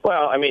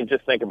Well, I mean,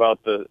 just think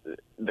about the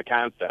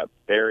concept,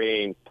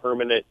 burying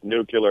permanent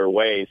nuclear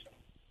waste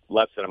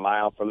less than a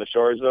mile from the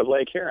shores of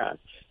Lake Huron.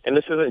 And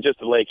this isn't just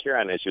a Lake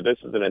Huron issue. This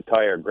is an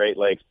entire Great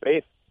Lakes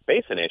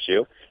basin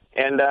issue.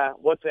 And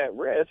what's at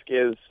risk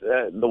is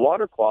the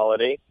water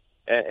quality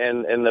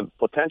and the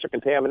potential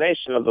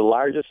contamination of the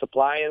largest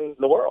supply in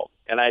the world.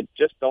 And I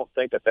just don't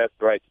think that that's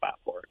the right spot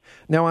for it.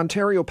 Now,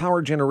 Ontario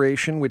Power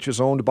Generation, which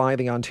is owned by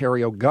the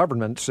Ontario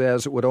government,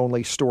 says it would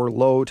only store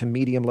low to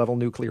medium-level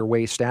nuclear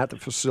waste at the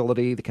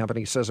facility. The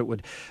company says it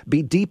would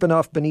be deep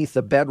enough beneath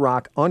the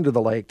bedrock under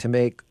the lake to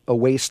make a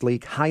waste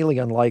leak highly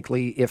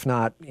unlikely, if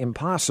not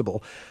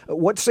impossible.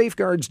 What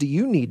safeguards do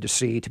you need to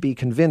see to be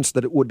convinced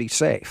that it would be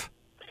safe?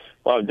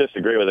 Well, I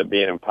disagree with it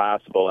being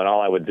impossible, and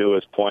all I would do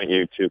is point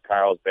you to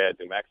Carlsbad,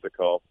 New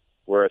Mexico,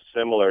 where a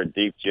similar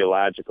deep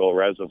geological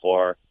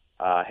reservoir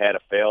had a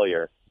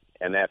failure,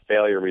 and that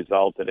failure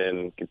resulted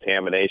in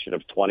contamination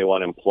of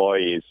 21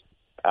 employees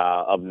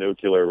of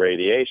nuclear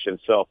radiation.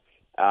 So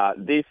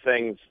these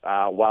things,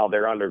 while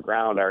they're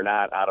underground, are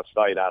not out of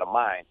sight, out of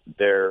mind.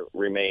 There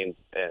remains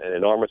an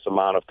enormous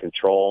amount of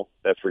control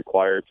that's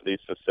required for these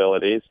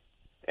facilities.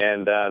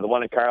 And the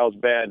one in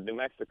Carlsbad, New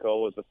Mexico,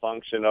 was a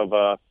function of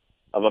a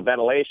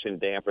ventilation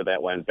damper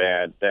that went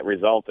bad that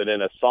resulted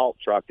in a salt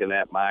truck in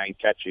that mine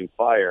catching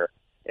fire.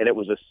 And it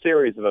was a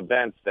series of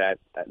events that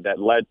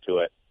led to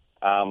it.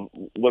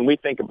 When we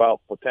think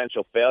about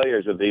potential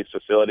failures of these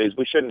facilities,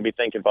 we shouldn't be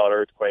thinking about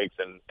earthquakes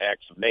and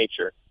acts of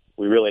nature.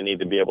 We really need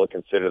to be able to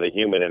consider the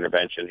human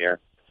intervention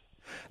here.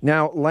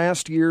 Now,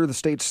 last year, the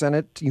state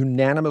Senate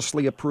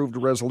unanimously approved a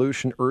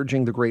resolution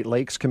urging the Great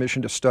Lakes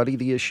Commission to study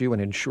the issue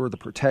and ensure the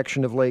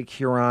protection of Lake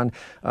Huron.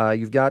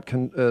 You've got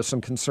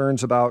some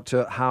concerns about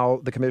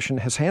how the commission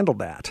has handled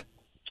that.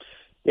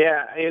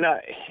 Yeah,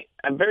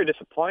 I'm very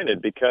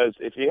disappointed because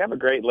if you have a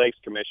Great Lakes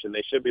Commission,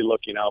 they should be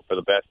looking out for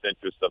the best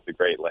interests of the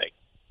Great Lakes.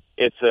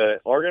 It's an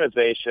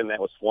organization that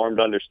was formed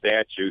under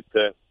statute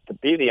to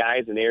be the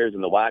eyes and ears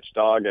and the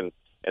watchdog and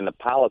the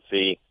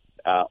policy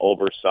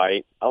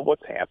oversight of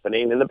what's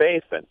happening in the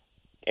basin.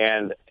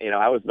 And,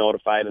 I was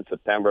notified in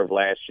September of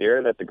last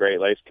year that the Great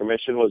Lakes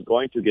Commission was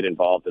going to get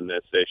involved in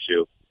this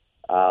issue.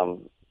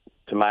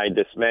 To my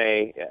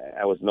dismay,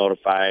 I was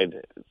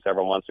notified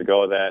several months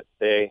ago that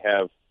they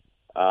have,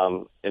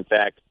 in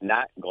fact,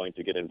 not going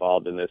to get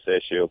involved in this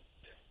issue.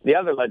 The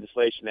other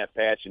legislation that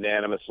passed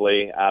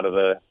unanimously out of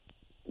the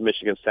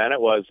Michigan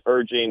Senate was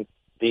urging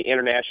the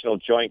International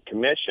Joint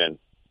Commission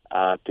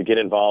to get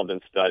involved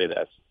and study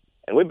this.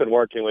 And we've been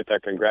working with our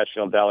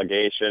congressional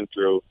delegation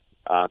through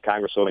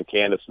Congresswoman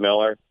Candace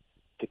Miller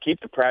to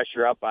keep the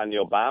pressure up on the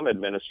Obama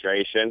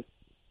administration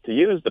to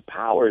use the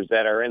powers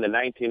that are in the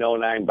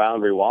 1909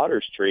 Boundary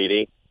Waters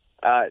Treaty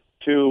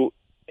to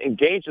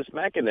engage this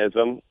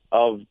mechanism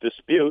of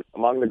dispute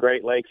among the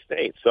Great Lakes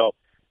states. So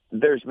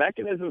there's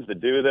mechanisms to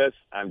do this.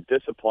 I'm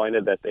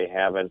disappointed that they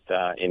haven't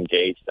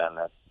engaged on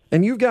this.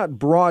 And you've got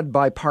broad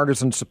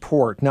bipartisan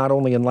support, not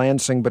only in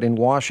Lansing, but in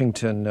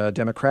Washington.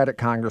 Democratic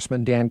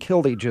Congressman Dan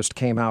Kildee just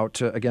came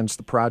out against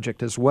the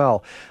project as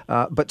well.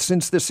 But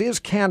since this is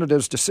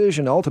Canada's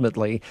decision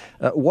ultimately,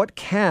 what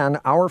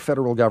can our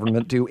federal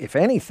government do, if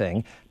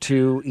anything,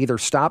 to either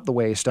stop the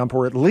waste dump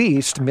or at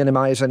least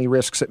minimize any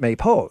risks it may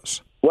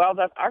pose? Well,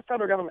 our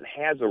federal government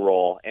has a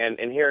role, and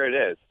here it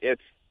is.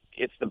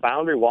 It's the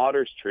Boundary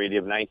Waters Treaty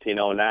of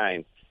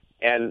 1909.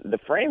 And the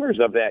framers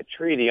of that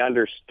treaty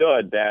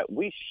understood that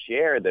we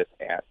share this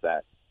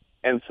asset.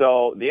 And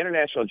so the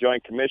International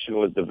Joint Commission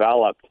was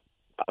developed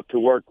to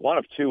work one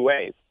of two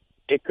ways.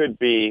 It could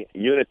be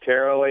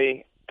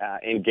unitarily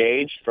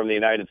engaged from the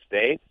United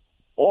States,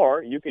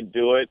 or you could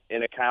do it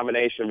in a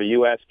combination of a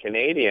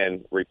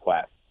U.S.-Canadian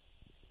request.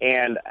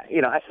 And,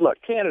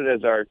 look, Canada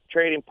is our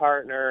trading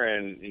partner,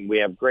 and we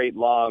have great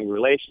long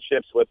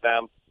relationships with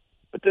them.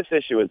 But this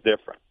issue is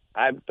different.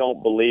 I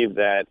don't believe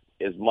that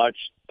as much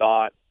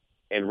thought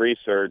and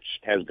research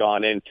has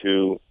gone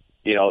into,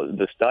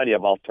 the study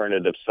of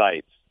alternative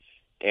sites.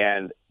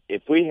 And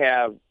if we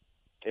have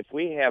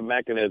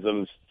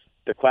mechanisms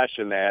to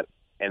question that,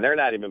 and they're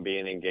not even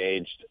being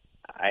engaged,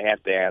 I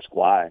have to ask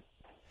why.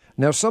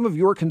 Now, some of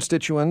your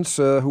constituents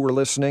who are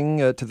listening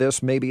to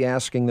this may be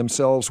asking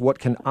themselves, what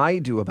can I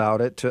do about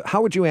it?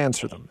 How would you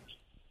answer them?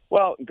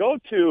 Well, go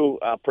to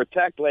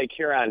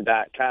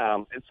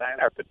protectlakehuron.com and sign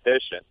our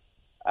petition.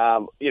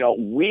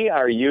 We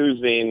are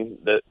using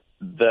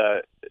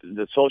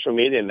the social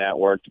media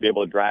network to be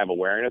able to drive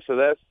awareness of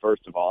this,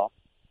 first of all.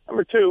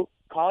 Number two,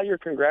 call your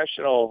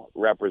congressional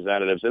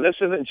representatives. And this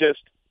isn't just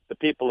the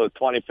people of the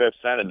 25th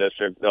Senate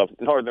District of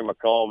Northern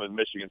Macomb and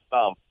Michigan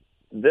Thumb.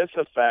 This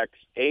affects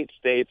 8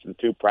 states and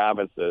 2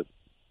 provinces.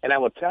 And I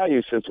will tell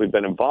you, since we've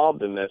been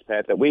involved in this,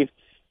 Pat, that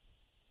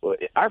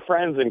our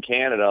friends in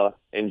Canada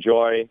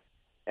enjoy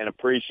and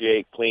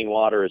appreciate clean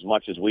water as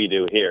much as we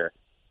do here.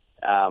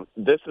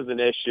 This is an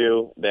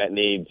issue that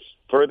needs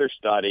further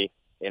study,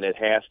 and it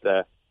has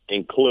to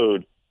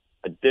include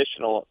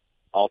additional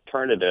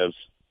alternatives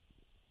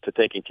to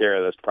taking care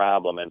of this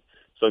problem. And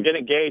so get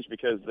engaged,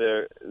 because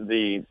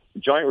the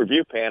Joint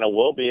Review Panel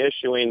will be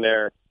issuing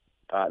their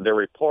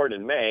report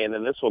in May, and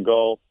then this will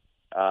go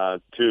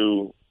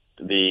to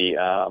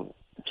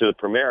the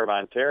Premier of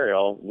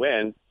Ontario,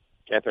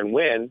 Catherine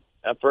Wynne,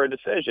 for a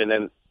decision,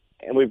 and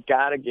we've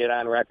got to get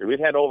on record. We've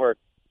had over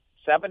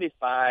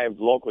 75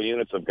 local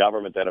units of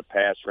government that have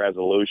passed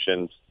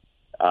resolutions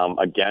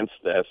against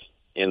this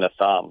in the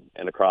thumb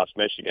and across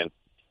Michigan.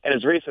 And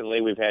as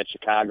recently, we've had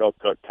Chicago,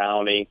 Cook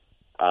County,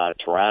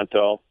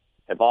 Toronto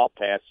have all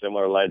passed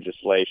similar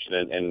legislation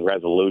and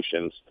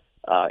resolutions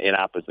in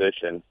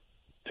opposition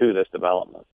to this development.